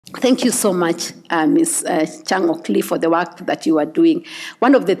Thank you so much, Ms. Chang Okli, for the work that you are doing.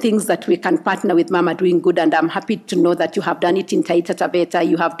 One of the things that we can partner with Mama Doing Good, and I'm happy to know that you have done it in Taita Taveta,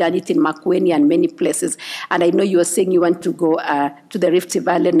 you have done it in Makueni and many places. And I know you are saying you want to go to the Rift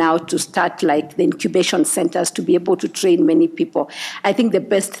Valley now to start like the incubation centers to be able to train many people. I think the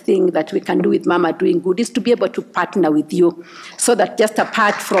best thing that we can do with Mama Doing Good is to be able to partner with you so that just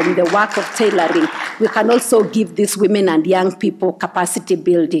apart from the work of tailoring, we can also give these women and young people capacity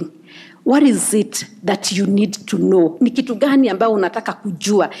building. What is it that you need to know? Ni kitu gani ambao unataka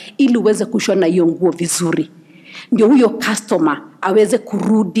kujua ili uweze kushona hiyo nguo vizuri? Ndio huyo customer aweze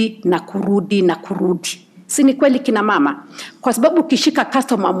kurudi na kurudi na kurudi. Si ni kweli kina mama? Kwa sababu ukishika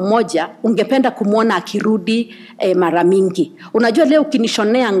customer mmoja, ungependa kumuona akirudi mara mingi. Unajua leo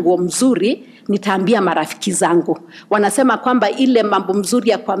ukinishonea nguo mzuri, nitaambia marafiki zangu. Wanasema kwamba ile mambo mzuri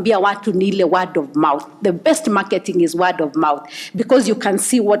ya kuambia watu ni ile word of mouth. The best marketing is word of mouth because you can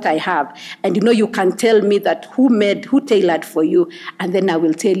see what I have and you can tell me that who tailored for you, and then I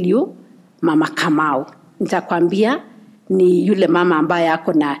will tell you Mama Kamau. Nitakwambia ni yule mama ambaye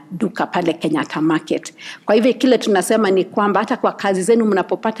ako na duka pale Kenyatta Market. Kwa hivyo kile tunasema ni kwamba hata kwa kazi zenu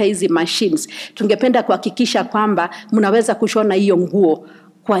mnapopata hizi machines, tungependa kuhakikisha kwamba mnaweza kushona hiyo nguo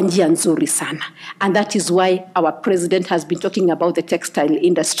kwa njia nzuri sana. And that is why our president has been talking about the textile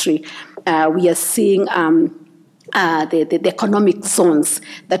industry. We are seeing the economic zones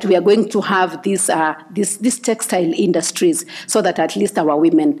that we are going to have these textile industries so that at least our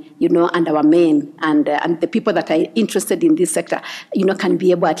women, and our men and the people that are interested in this sector, can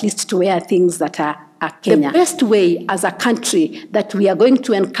be able at least to wear things that are Kenya. The best way as a country that we are going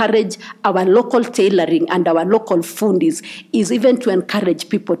to encourage our local tailoring and our local fundis is even to encourage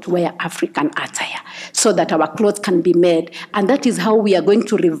people to wear African attire so that our clothes can be made. And that is how we are going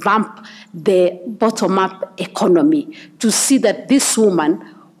to revamp the bottom-up economy to see that this woman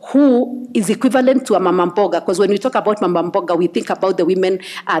who is equivalent to a mama mboga, because when we talk about mama mboga, we think about the women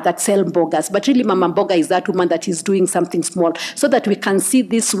that sell mbogas, but really mama mboga is that woman that is doing something small, so that we can see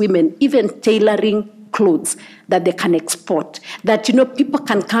these women even tailoring clothes that they can export, that people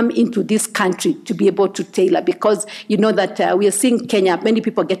can come into this country to be able to tailor, because that we are seeing Kenya, many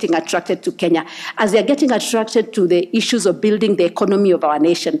people getting attracted to Kenya. As they are getting attracted to the issues of building the economy of our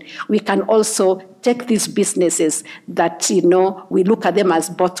nation, we can also take these businesses that we look at them as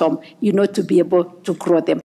bottom, to be able to grow them.